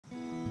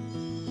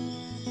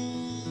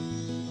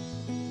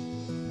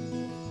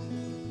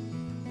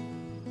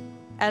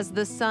As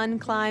the sun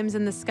climbs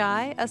in the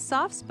sky, a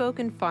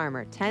soft-spoken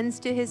farmer tends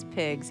to his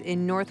pigs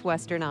in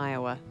northwestern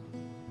Iowa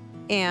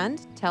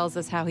and tells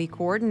us how he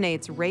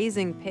coordinates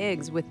raising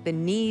pigs with the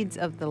needs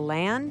of the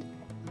land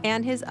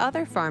and his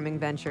other farming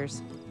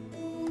ventures.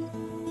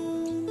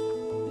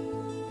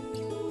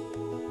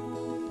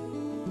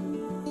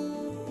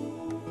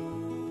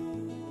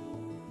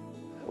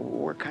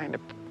 We're kind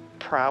of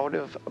proud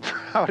of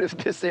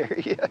this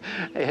area.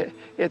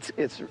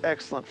 It's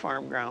excellent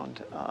farm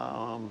ground.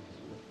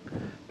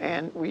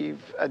 And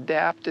we've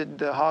adapted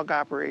the hog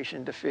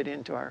operation to fit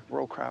into our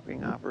row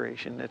cropping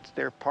operation.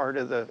 They're part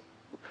of the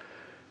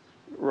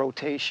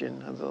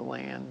rotation of the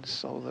land.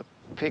 So the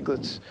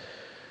piglets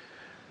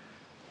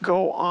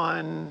go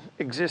on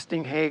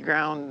existing hay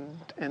ground,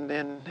 and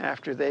then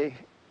after they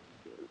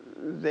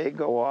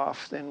go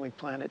off, then we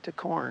plant it to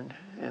corn.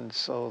 And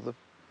so the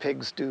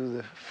pigs do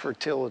the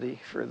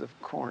fertility for the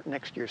corn,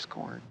 next year's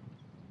corn.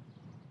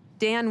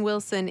 Dan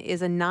Wilson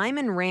is a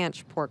Neiman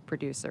Ranch pork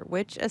producer,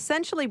 which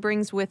essentially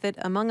brings with it,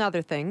 among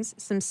other things,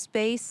 some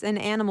space and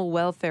animal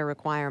welfare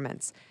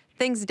requirements,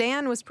 things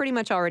Dan was pretty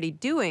much already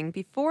doing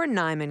before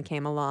Neiman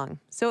came along,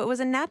 so it was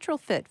a natural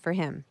fit for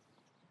him.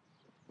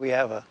 We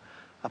have a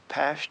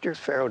pasture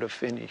farrow to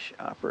finish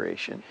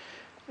operation,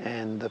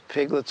 and the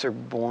piglets are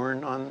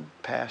born on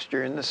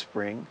pasture in the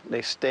spring.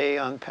 They stay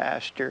on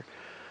pasture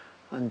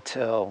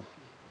until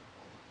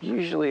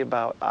usually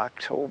about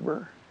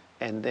October,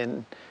 and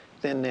then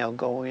they'll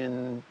go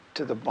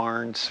into the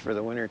barns for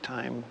the winter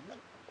time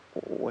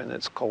when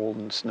it's cold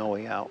and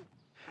snowy out.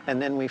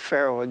 And then we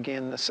farrow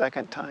again the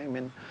second time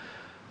in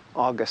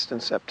August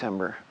and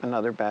September.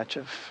 Another batch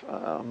of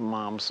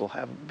moms will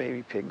have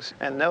baby pigs.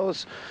 And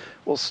those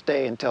will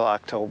stay until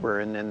October,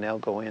 and then they'll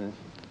go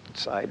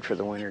inside for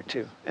the winter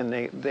too. And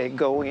they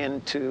go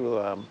into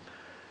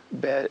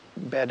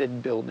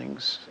bedded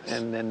buildings,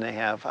 and then they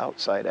have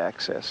outside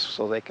access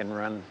so they can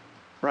run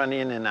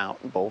in and out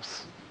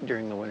both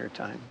during the winter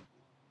time.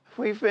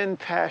 We've been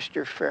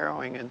pasture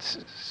farrowing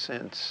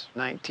since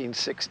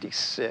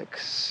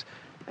 1966,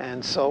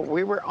 and so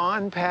we were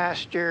on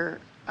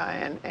pasture,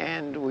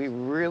 and we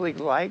really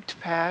liked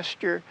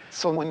pasture.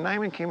 So when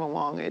Neiman came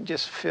along, it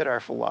just fit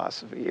our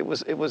philosophy. It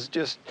was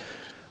just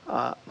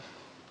a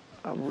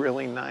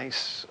really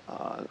nice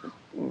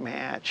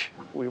match.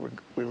 We were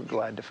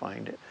glad to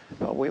find it.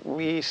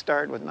 We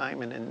started with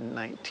Neiman in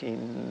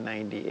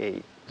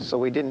 1998, so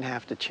we didn't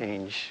have to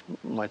change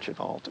much at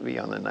all to be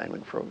on the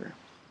Neiman program.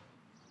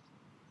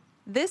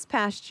 This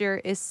pasture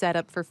is set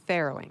up for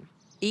farrowing.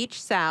 Each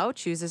sow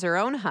chooses her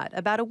own hut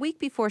about a week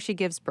before she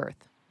gives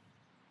birth.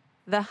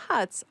 The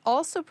huts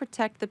also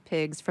protect the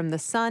pigs from the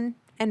sun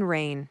and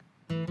rain.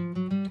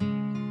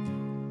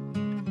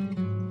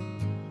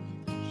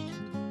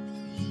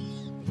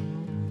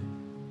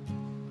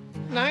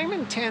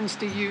 Neiman tends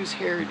to use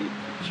heritage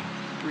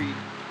breed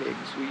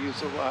pigs. We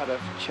use a lot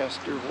of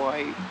Chester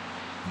White,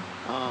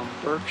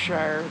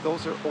 Berkshire.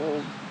 Those are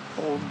old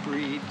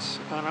breeds.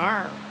 On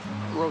our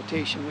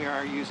rotation, we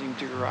are using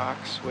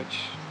Durocs,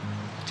 which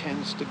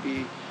tends to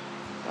be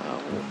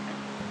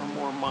a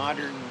more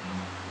modern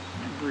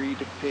breed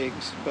of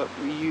pigs, but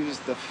we use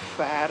the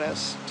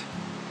fattest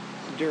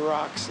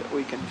Durocs that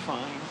we can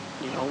find.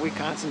 You know, we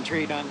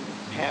concentrate on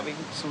having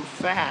some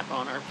fat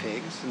on our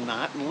pigs,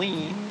 not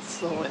lean,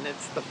 and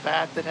it's the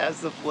fat that has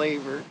the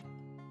flavor.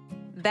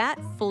 That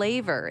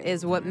flavor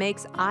is what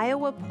makes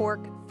Iowa pork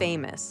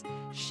famous.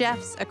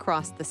 Chefs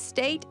across the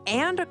state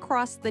and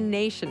across the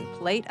nation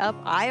plate up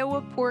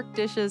Iowa pork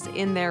dishes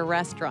in their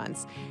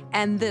restaurants.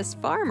 And this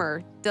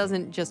farmer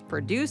doesn't just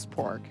produce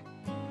pork.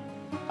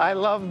 I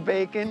love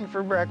bacon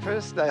for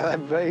breakfast. I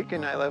love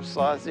bacon, I love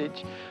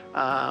sausage.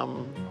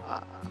 I'm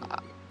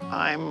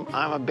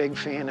a big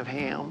fan of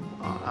ham.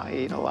 I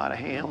eat a lot of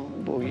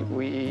ham.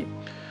 We eat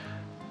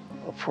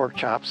pork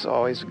chops,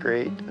 always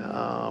great,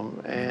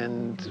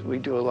 and we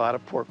do a lot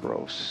of pork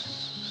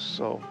roasts.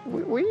 So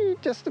we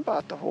eat just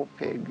about the whole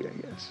pig, I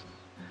guess.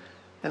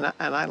 And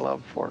I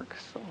love pork,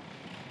 so.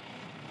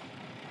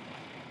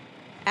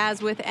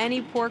 As with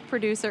any pork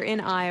producer in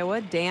Iowa,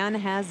 Dan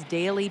has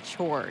daily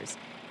chores.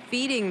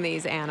 Feeding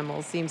these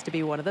animals seems to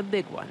be one of the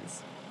big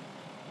ones.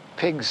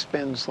 Pig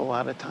spends a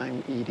lot of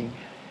time eating,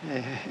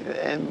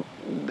 and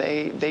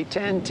they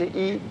tend to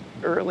eat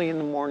early in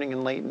the morning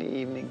and late in the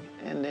evening,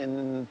 and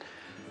then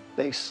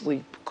they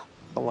sleep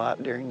a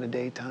lot during the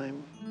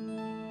daytime.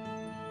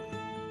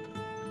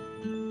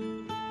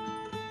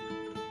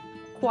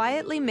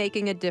 Quietly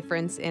making a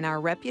difference in our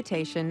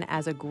reputation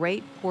as a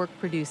great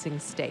pork-producing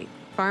state,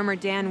 farmer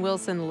Dan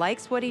Wilson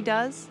likes what he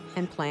does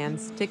and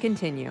plans to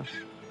continue.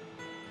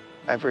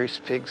 I've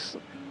raised pigs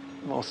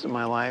most of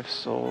my life,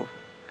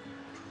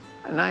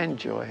 and I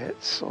enjoy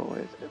it, so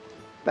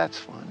that's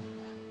fun.